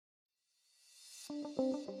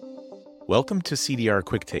Welcome to CDR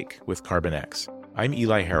Quicktake with Carbon X. I'm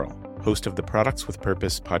Eli Harrell, host of the Products with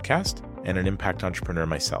Purpose podcast and an impact entrepreneur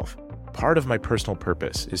myself. Part of my personal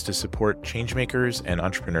purpose is to support changemakers and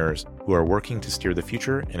entrepreneurs who are working to steer the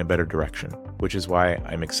future in a better direction, which is why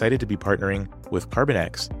I'm excited to be partnering with Carbon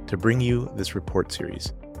X to bring you this report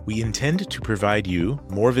series. We intend to provide you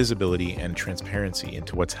more visibility and transparency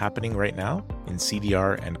into what's happening right now in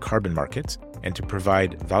CDR and carbon markets, and to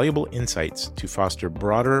provide valuable insights to foster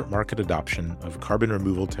broader market adoption of carbon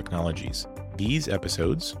removal technologies. These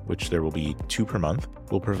episodes, which there will be 2 per month,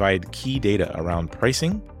 will provide key data around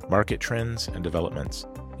pricing, market trends, and developments,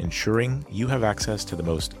 ensuring you have access to the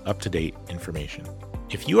most up-to-date information.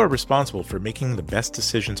 If you are responsible for making the best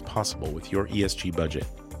decisions possible with your ESG budget,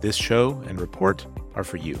 this show and report are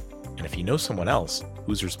for you. And if you know someone else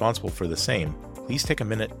who's responsible for the same, please take a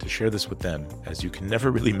minute to share this with them, as you can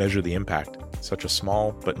never really measure the impact such a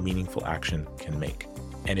small but meaningful action can make.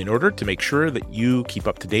 And in order to make sure that you keep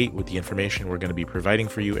up to date with the information we're going to be providing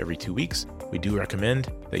for you every 2 weeks, we do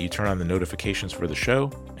recommend that you turn on the notifications for the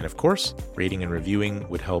show. And of course, rating and reviewing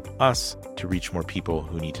would help us to reach more people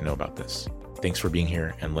who need to know about this. Thanks for being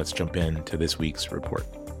here, and let's jump into this week's report.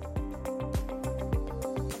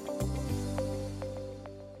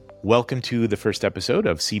 Welcome to the first episode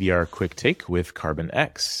of CDR Quicktake with Carbon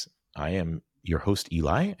X. I am your host,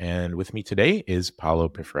 Eli, and with me today is Paolo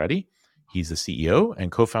Piffaretti. He's the CEO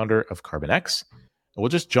and co-founder of Carbon X. We'll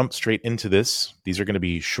just jump straight into this. These are going to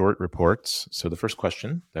be short reports. So the first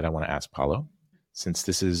question that I want to ask Paolo, since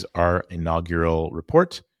this is our inaugural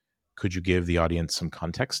report, could you give the audience some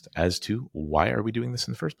context as to why are we doing this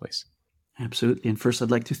in the first place? Absolutely. And first,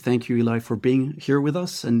 I'd like to thank you, Eli, for being here with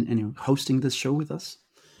us and hosting this show with us.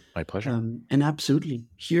 My pleasure. And absolutely.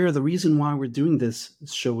 Here, the reason why we're doing this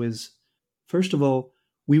show is, first of all,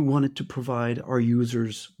 we wanted to provide our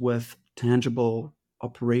users with tangible,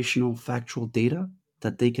 operational, factual data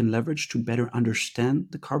that they can leverage to better understand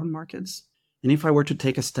the carbon markets. And if I were to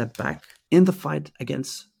take a step back, in the fight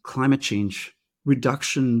against climate change,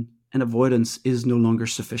 reduction and avoidance is no longer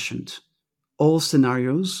sufficient. All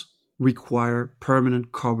scenarios require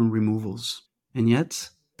permanent carbon removals. And yet,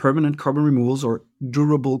 permanent carbon removals or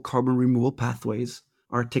durable carbon removal pathways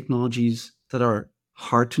are technologies that are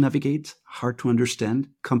hard to navigate, hard to understand,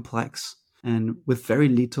 complex, and with very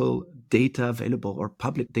little data available or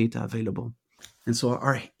public data available. And so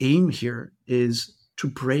our aim here is to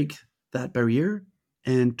break that barrier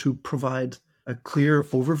and to provide a clear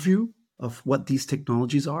overview of what these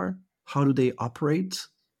technologies are, how do they operate,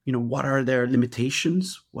 what are their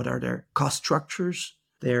limitations, what are their cost structures,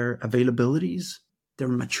 their availabilities, their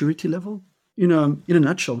maturity level. In a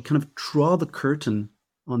nutshell, kind of draw the curtain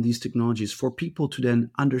on these technologies for people to then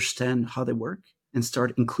understand how they work and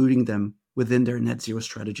start including them within their net zero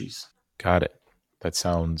strategies. Got it. That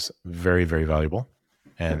sounds very, very valuable,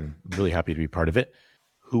 and really happy to be part of it.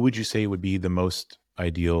 Who would you say would be the most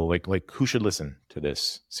ideal, like who should listen to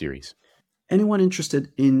this series? Anyone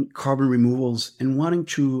interested in carbon removals and wanting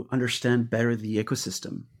to understand better the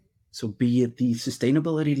ecosystem. So be it the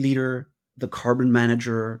sustainability leader, the carbon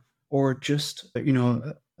manager, or just,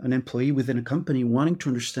 an employee within a company wanting to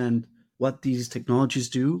understand what these technologies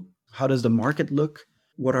do, how does the market look,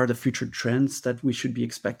 what are the future trends that we should be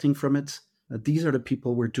expecting from it. These are the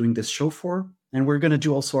people we're doing this show for. And we're going to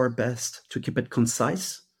do also our best to keep it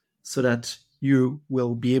concise so that you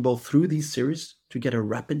will be able, through these series, to get a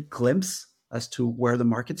rapid glimpse as to where the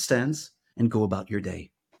market stands and go about your day.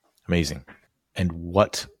 Amazing. And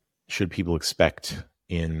what should people expect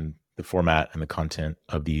in the format and the content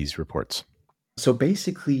of these reports? So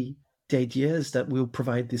basically, the idea is that we'll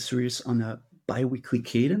provide this series on a bi-weekly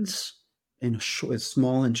cadence in a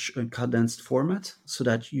small and condensed format so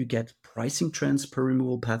that you get pricing trends per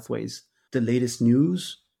removal pathways, the latest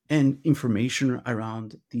news, and information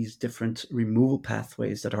around these different removal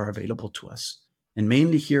pathways that are available to us. And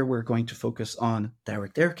mainly here, we're going to focus on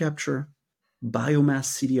direct air capture, biomass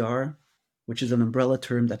CDR, which is an umbrella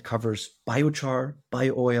term that covers biochar,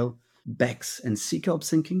 bio-oil, BECCS, and sea kelp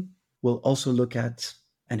sinking. We'll also look at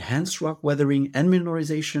enhanced rock weathering and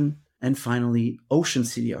mineralization, and finally, ocean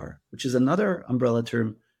CDR, which is another umbrella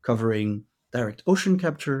term covering direct ocean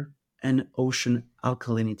capture and ocean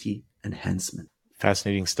alkalinity enhancement.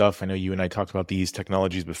 Fascinating stuff. I know you and I talked about these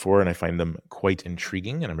technologies before, and I find them quite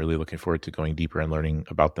intriguing, and I'm really looking forward to going deeper and learning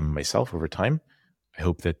about them myself over time. I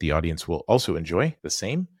hope that the audience will also enjoy the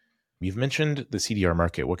same. You've mentioned the CDR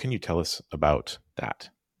market. What can you tell us about that?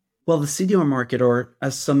 Well, the CDR market, or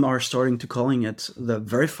as some are starting to calling it, the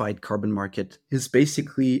verified carbon market, is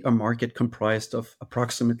basically a market comprised of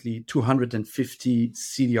approximately 250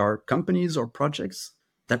 CDR companies or projects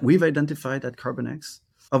that we've identified at Carbon X.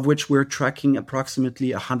 of which we're tracking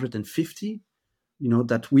approximately 150,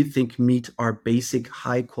 that we think meet our basic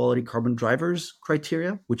high quality carbon drivers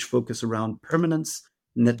criteria, which focus around permanence,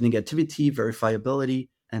 net negativity, verifiability,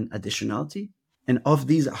 and additionality. And of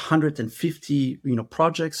these 150,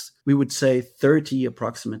 projects, we would say 30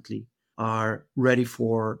 approximately are ready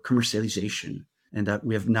for commercialization, and that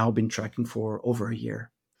we have now been tracking for over a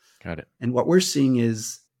year. Got it. And what we're seeing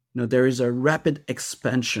is, there is a rapid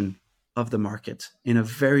expansion of the market in a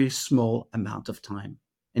very small amount of time.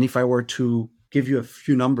 And if I were to give you a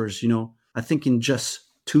few numbers, I think in just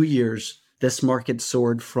 2 years, this market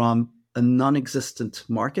soared from a non-existent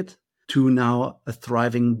market to now a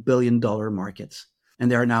thriving billion-dollar market.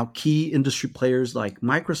 And there are now key industry players like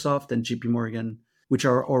Microsoft and JP Morgan, which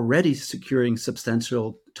are already securing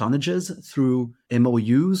substantial tonnages through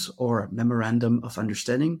MOUs or Memorandum of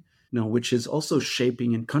Understanding, which is also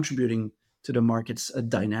shaping and contributing to the market's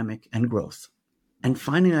dynamic and growth. And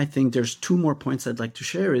finally, I think there's 2 more points I'd like to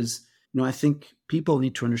share is, I think people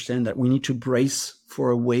need to understand that we need to brace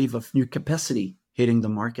for a wave of new capacity hitting the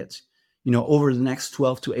market. Over the next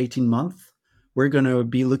 12 to 18 months, we're going to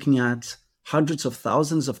be looking at hundreds of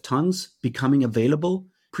thousands of tons becoming available,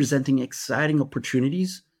 presenting exciting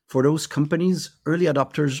opportunities for those companies, early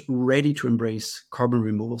adopters ready to embrace carbon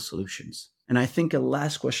removal solutions. And I think a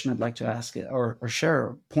last question I'd like to ask or share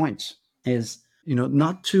a point is,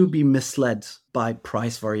 not to be misled by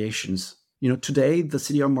price variations. Today the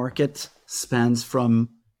CDR market spans from,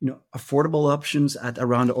 affordable options at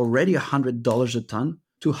around already $100 a ton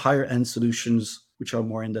to higher end solutions, which are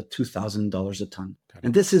more in the $2,000 a ton.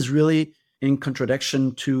 And this is really in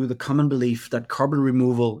contradiction to the common belief that carbon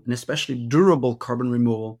removal, and especially durable carbon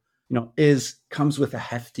removal, comes with a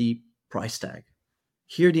hefty price tag.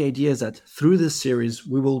 Here, the idea is that through this series,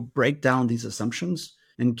 we will break down these assumptions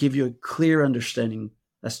and give you a clear understanding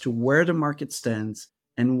as to where the market stands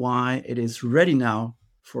and why it is ready now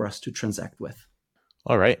for us to transact with.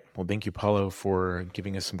 All right. Well, thank you, Paolo, for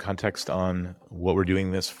giving us some context on what we're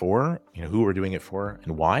doing this for, who we're doing it for,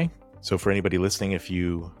 and why. So for anybody listening, if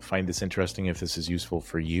you find this interesting, if this is useful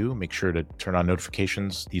for you, make sure to turn on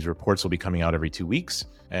notifications. These reports will be coming out every 2 weeks.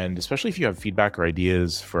 And especially if you have feedback or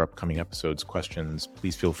ideas for upcoming episodes, questions,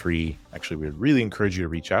 please feel free. Actually, we would really encourage you to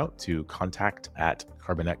reach out to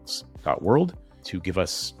contact@carbonex.world to give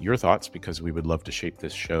us your thoughts, because we would love to shape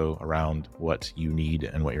this show around what you need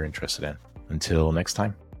and what you're interested in. Until next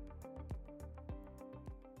time.